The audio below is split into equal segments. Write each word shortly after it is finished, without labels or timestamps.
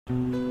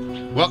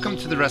Welcome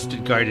to the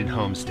Rusted Garden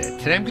Homestead.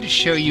 Today I'm going to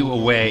show you a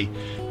way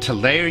to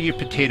layer your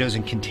potatoes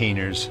in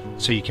containers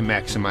so you can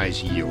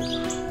maximize yield.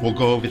 We'll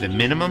go over the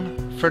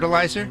minimum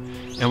fertilizer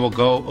and we'll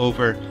go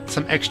over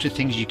some extra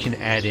things you can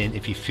add in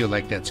if you feel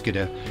like that's going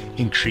to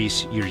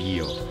increase your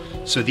yield.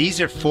 So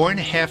these are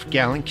 4.5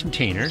 gallon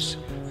containers.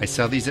 I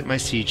sell these at my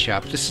seed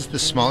shop. This is the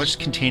smallest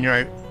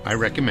container I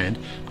recommend.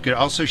 I'm going to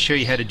also show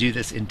you how to do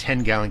this in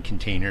 10 gallon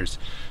containers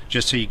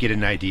just so you get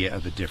an idea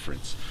of the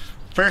difference.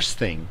 First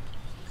thing,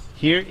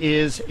 here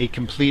is a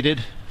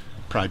completed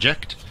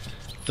project.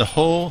 The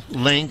whole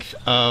length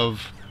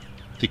of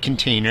the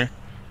container,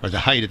 or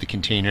the height of the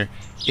container,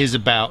 is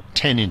about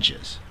 10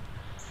 inches.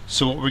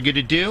 So what we're going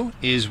to do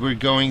is we're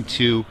going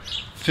to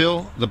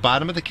fill the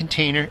bottom of the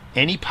container.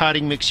 Any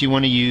potting mix you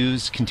want to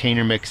use,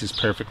 container mix is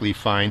perfectly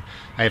fine.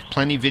 I have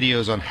plenty of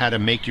videos on how to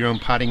make your own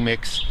potting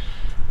mix,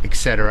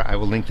 etc. I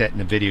will link that in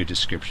the video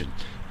description.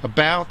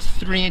 About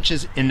 3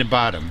 inches in the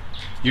bottom,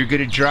 you're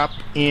going to drop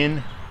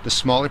in the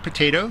smaller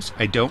potatoes.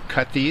 I don't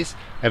cut these.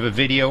 I have a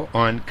video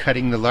on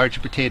cutting the larger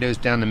potatoes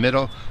down the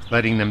middle,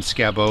 letting them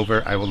scab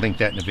over. I will link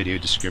that in the video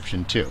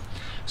description too.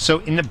 So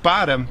in the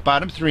bottom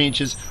 3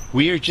 inches,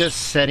 we are just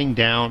setting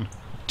down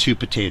 2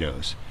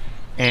 potatoes.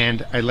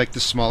 And I like the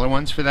smaller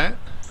ones for that.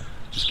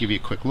 Just give you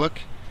a quick look.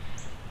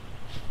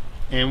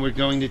 And we're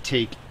going to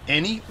take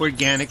any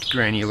organic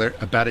granular,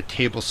 about a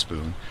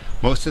tablespoon.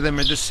 Most of them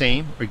are the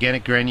same.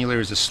 Organic granular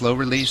is a slow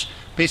release,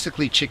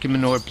 basically chicken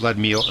manure, blood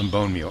meal, and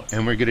bone meal.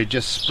 And we're going to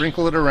just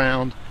sprinkle it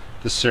around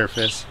the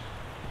surface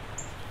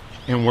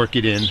and work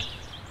it in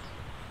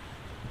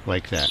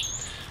like that.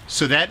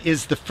 So that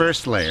is the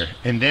first layer.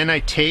 And then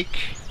I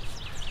take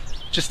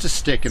just a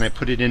stick and I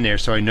put it in there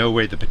so I know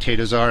where the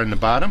potatoes are in the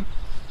bottom.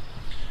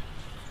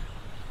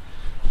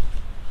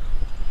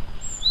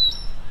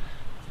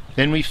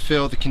 Then we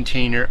fill the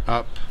container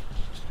up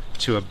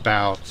to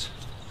about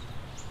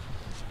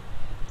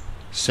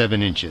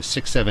 7 inches,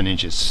 6-7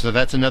 inches. So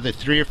that's another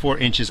 3 or 4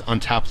 inches on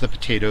top of the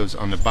potatoes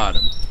on the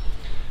bottom.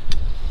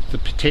 The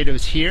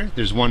potatoes here,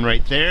 there's one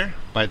right there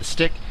by the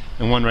stick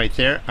and one right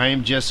there. I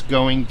am just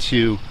going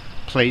to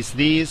place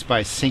these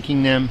by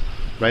sinking them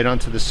right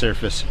onto the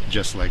surface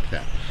just like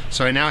that.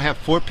 So I now have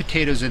 4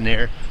 potatoes in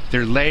there.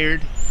 They're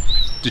layered,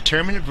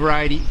 determinate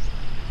variety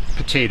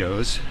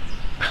potatoes.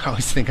 I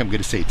always think I'm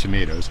going to say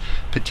tomatoes.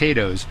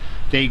 Potatoes.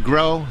 They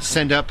grow,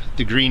 send up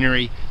the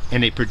greenery,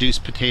 and they produce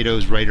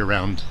potatoes right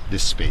around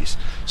this space.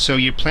 So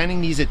you're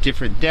planting these at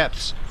different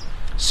depths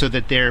so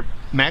that they're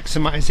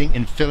maximizing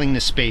and filling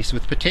the space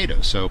with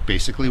potatoes. So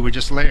basically we're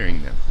just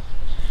layering them.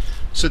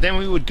 So then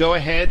we would go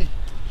ahead,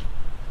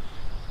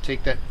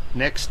 take that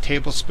next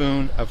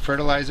tablespoon of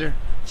fertilizer,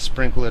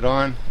 sprinkle it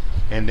on,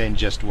 and then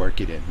just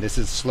work it in. This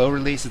is slow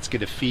release. It's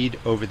going to feed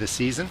over the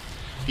season.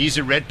 These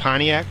are red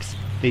Pontiacs.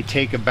 They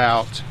take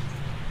about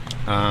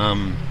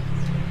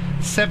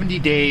 70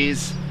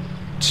 days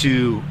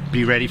to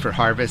be ready for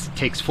harvest. It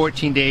takes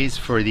 14 days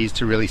for these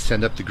to really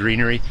send up the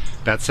greenery.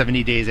 About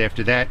 70 days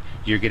after that,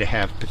 you're going to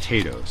have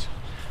potatoes.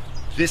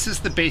 This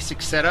is the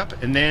basic setup,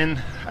 and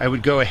then I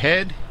would go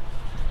ahead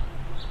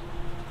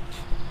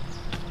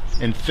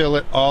and fill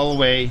it all the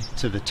way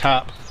to the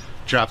top,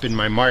 drop in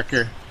my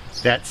marker.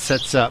 That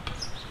sets up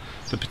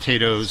the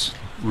potatoes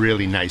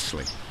really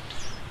nicely.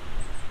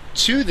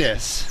 To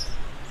this,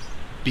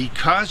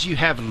 because you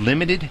have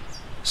limited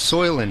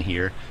soil in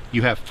here,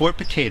 you have 4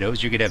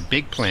 potatoes, you're going to have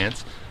big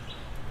plants,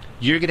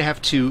 you're going to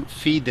have to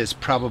feed this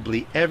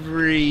probably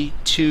every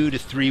 2 to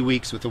 3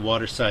 weeks with a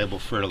water-soluble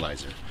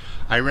fertilizer.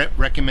 I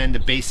recommend the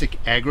basic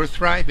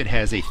AgroThrive. It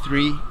has a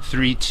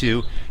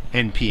 3-3-2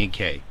 NP and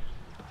K.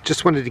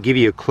 Just wanted to give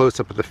you a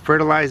close-up of the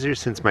fertilizer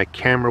since my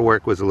camera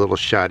work was a little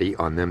shoddy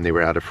on them. They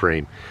were out of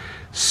frame.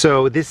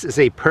 So this is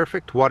a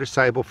perfect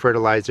water-soluble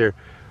fertilizer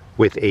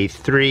with a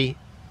 3-3-2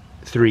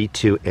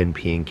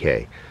 NP and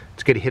K.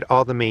 It's going to hit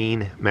all the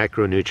main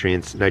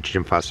macronutrients,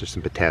 nitrogen, phosphorus,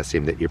 and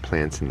potassium that your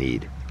plants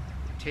need.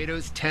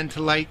 Potatoes tend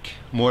to like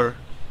more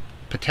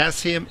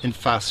potassium and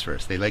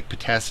phosphorus. They like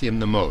potassium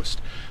the most.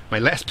 My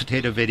last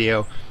potato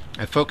video,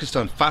 I focused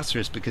on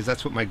phosphorus because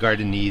that's what my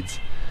garden needs.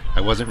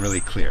 I wasn't really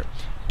clear.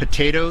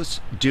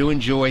 Potatoes do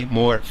enjoy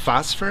more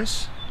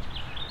phosphorus,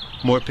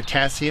 more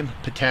potassium.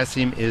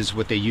 Potassium is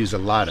what they use a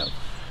lot of.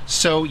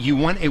 So you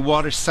want a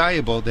water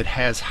soluble that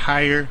has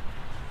higher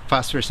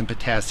phosphorus and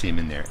potassium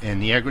in there,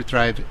 and the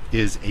AgroThrive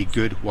is a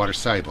good water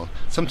soluble.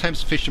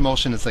 Sometimes fish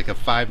emulsion is like a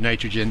 5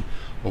 nitrogen,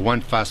 a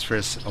 1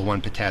 phosphorus, a 1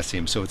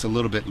 potassium, so it's a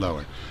little bit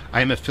lower. I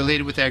am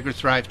affiliated with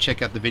AgroThrive.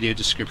 Check out the video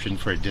description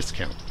for a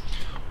discount.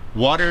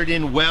 Water it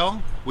in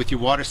well with your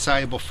water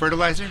soluble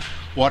fertilizer.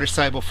 Water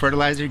soluble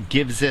fertilizer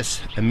gives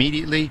this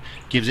immediately,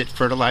 gives it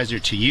fertilizer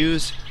to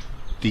use.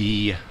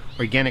 The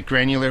organic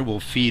granular will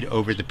feed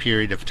over the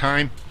period of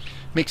time.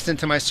 Mixed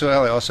into my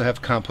soil, I also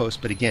have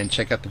compost, but again,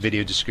 check out the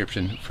video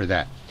description for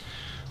that.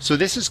 So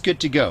this is good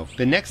to go.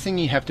 The next thing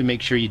you have to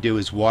make sure you do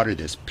is water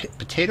this.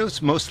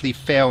 Potatoes mostly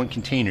fail in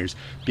containers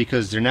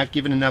because they're not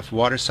given enough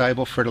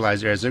water-soluble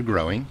fertilizer as they're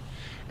growing,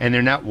 and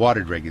they're not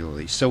watered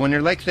regularly. So when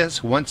they're like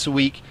this, once a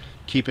week,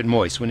 keep it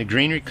moist. When the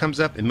greenery comes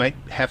up, it might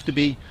have to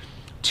be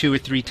 2 or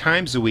 3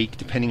 times a week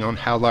depending on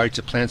how large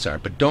the plants are.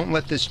 But don't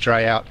let this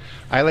dry out.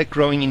 I like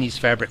growing in these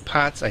fabric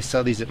pots. I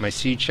sell these at my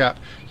seed shop.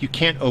 You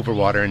can't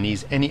overwater in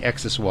these. Any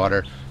excess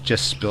water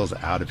just spills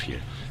out of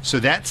here. So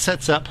that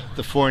sets up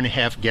the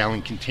 4.5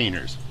 gallon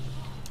containers.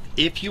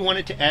 If you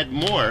wanted to add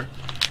more,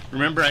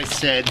 remember I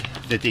said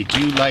that they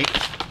do like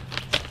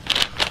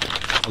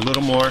a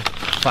little more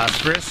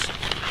phosphorus.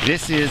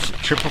 This is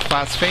triple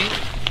phosphate,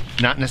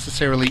 not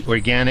necessarily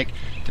organic,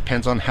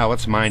 depends on how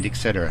it's mined,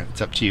 etc.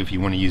 It's up to you if you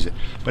want to use it.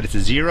 But it's a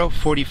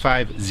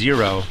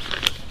 0.45.0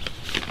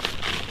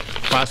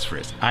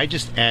 phosphorus. I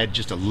just add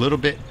just a little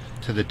bit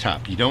to the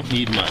top. You don't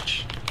need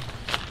much.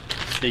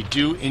 They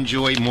do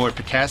enjoy more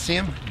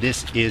potassium.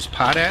 This is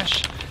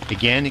potash.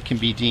 Again, it can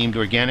be deemed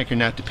organic or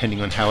not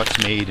depending on how it's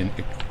made and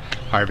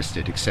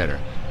harvested, etc.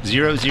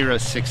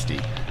 0.060.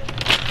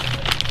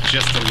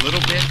 Just a little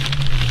bit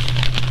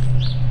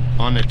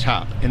on the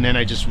top, and then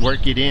I just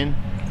work it in.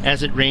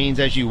 As it rains,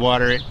 as you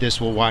water it, this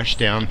will wash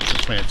down.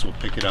 The plants will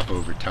pick it up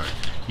over time.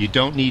 You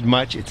don't need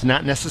much. It's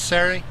not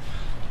necessary,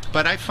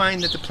 but I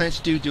find that the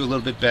plants do a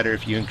little bit better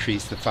if you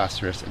increase the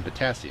phosphorus and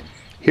potassium.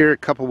 Here are a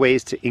couple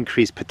ways to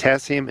increase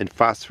potassium and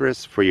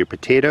phosphorus for your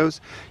potatoes.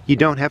 You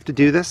don't have to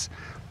do this.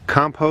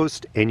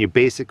 Compost and your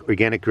basic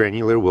organic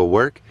granular will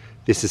work.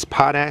 This is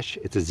potash.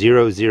 It's a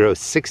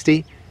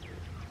 0.060.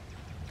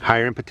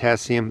 Higher in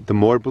potassium. The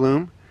more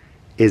bloom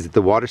is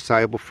the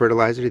water-soluble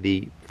fertilizer.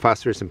 The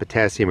phosphorus and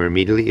potassium are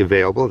immediately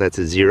available. That's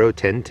a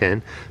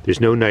 0.10.10.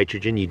 There's no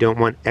nitrogen. You don't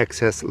want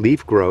excess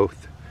leaf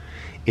growth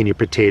in your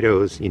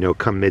potatoes, you know,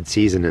 come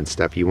mid-season and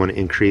stuff. You want to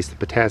increase the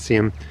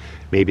potassium,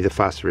 maybe the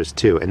phosphorus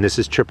too. And this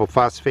is triple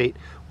phosphate,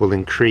 will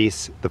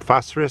increase the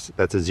phosphorus.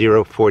 That's a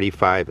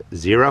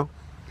 0.45.0.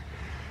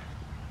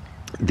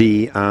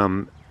 The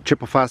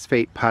triple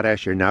phosphate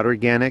potash are not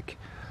organic.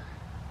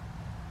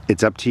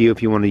 It's up to you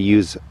if you want to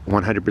use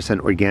 100%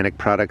 organic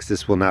products.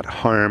 This will not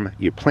harm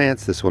your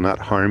plants. This will not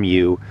harm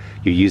you.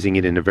 You're using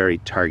it in a very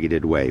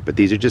targeted way. But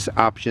these are just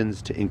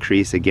options to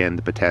increase, again,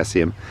 the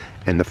potassium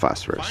and the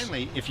phosphorus.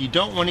 Finally, if you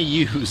don't want to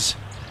use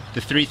the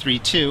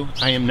 332,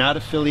 I am not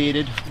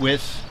affiliated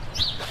with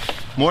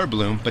More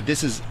Bloom, but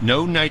this is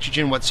no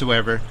nitrogen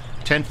whatsoever,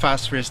 10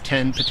 phosphorus,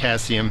 10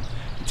 potassium.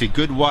 It's a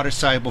good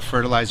water-soluble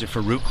fertilizer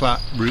for root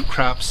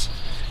crops.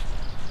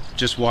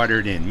 Just water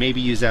it in. Maybe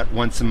use that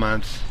once a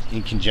month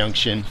in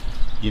conjunction,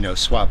 you know,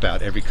 swap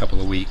out every couple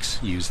of weeks.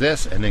 Use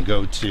this and then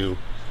go to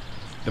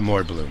the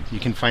More Bloom. You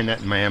can find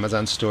that in my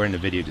Amazon store in the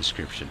video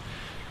description.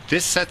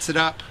 This sets it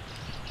up.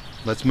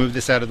 Let's move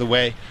this out of the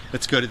way.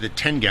 Let's go to the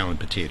 10-gallon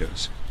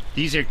potatoes.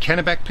 These are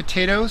Kennebec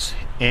potatoes,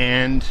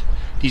 and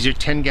these are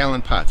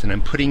 10-gallon pots, and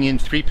I'm putting in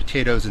 3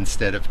 potatoes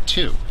instead of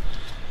 2.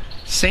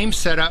 Same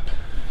setup.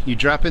 You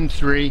drop in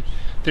 3.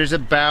 There's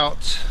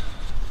about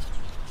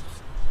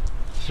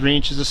 3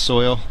 inches of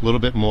soil, a little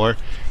bit more.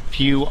 If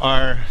you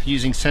are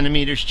using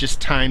centimeters, just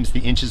times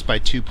the inches by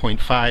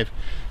 2.5.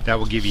 That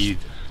will give you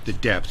the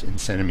depth in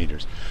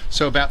centimeters.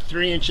 So about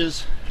 3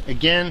 inches.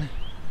 Again,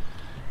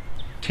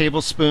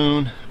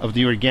 tablespoon of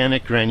the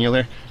organic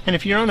granular. And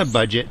if you're on a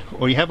budget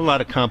or you have a lot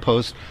of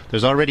compost,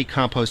 there's already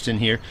compost in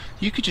here,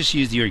 you could just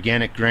use the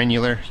organic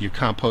granular, your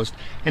compost,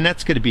 and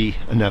that's going to be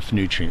enough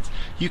nutrients.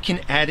 You can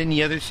add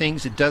any other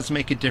things. It does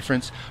make a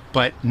difference,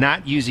 but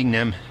not using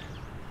them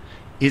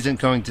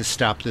isn't going to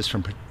stop this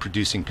from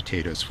producing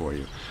potatoes for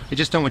you. I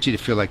just don't want you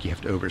to feel like you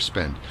have to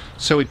overspend.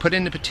 So we put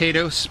in the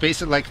potato,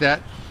 space it like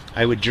that.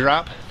 I would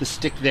drop the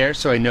stick there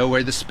so I know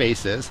where the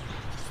space is.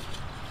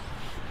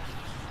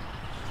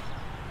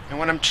 And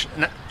what I'm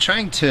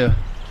trying to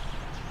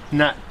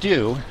not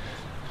do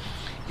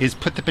is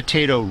put the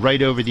potato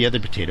right over the other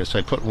potato. So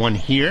I put one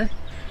here.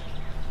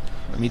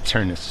 Let me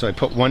turn this. So I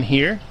put one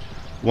here,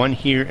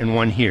 and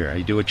one here.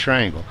 I do a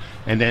triangle.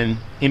 And then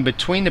in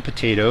between the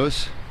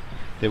potatoes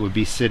that would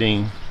be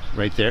sitting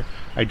right there,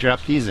 I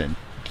drop these in.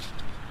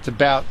 It's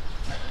about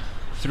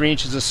 3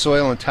 inches of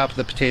soil on top of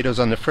the potatoes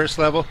on the first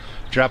level.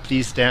 Drop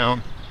these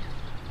down.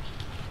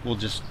 We'll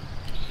just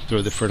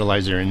throw the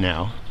fertilizer in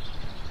now.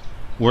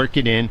 Work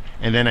it in,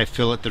 and then I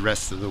fill it the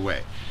rest of the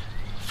way.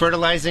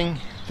 Fertilizing,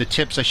 the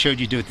tips I showed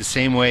you do it the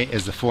same way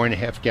as the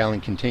 4.5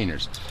 gallon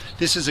containers.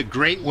 This is a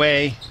great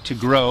way to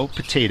grow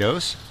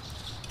potatoes.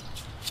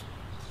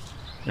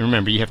 And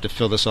remember, you have to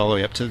fill this all the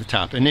way up to the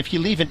top. And if you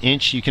leave an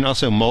inch, you can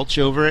also mulch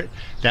over it.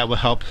 That will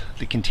help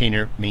the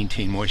container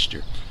maintain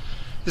moisture.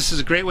 This is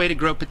a great way to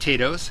grow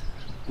potatoes.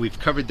 We've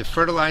covered the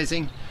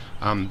fertilizing,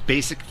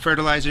 basic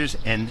fertilizers,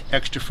 and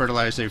extra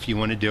fertilizer if you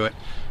want to do it.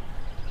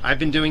 I've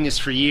been doing this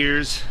for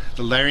years.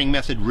 The layering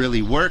method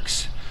really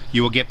works.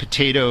 You will get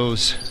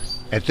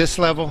potatoes at this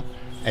level,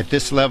 at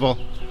this level.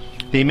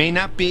 They may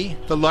not be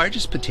the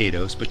largest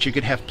potatoes, but you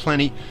could have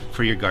plenty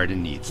for your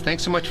garden needs.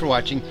 Thanks so much for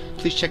watching.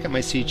 Please check out my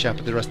seed shop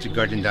at the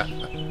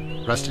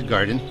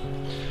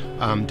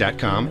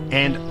rustedgarden.com,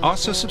 and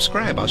also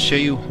subscribe. I'll show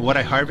you what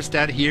I harvest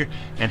out of here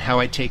and how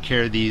I take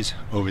care of these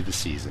over the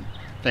season.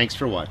 Thanks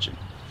for watching.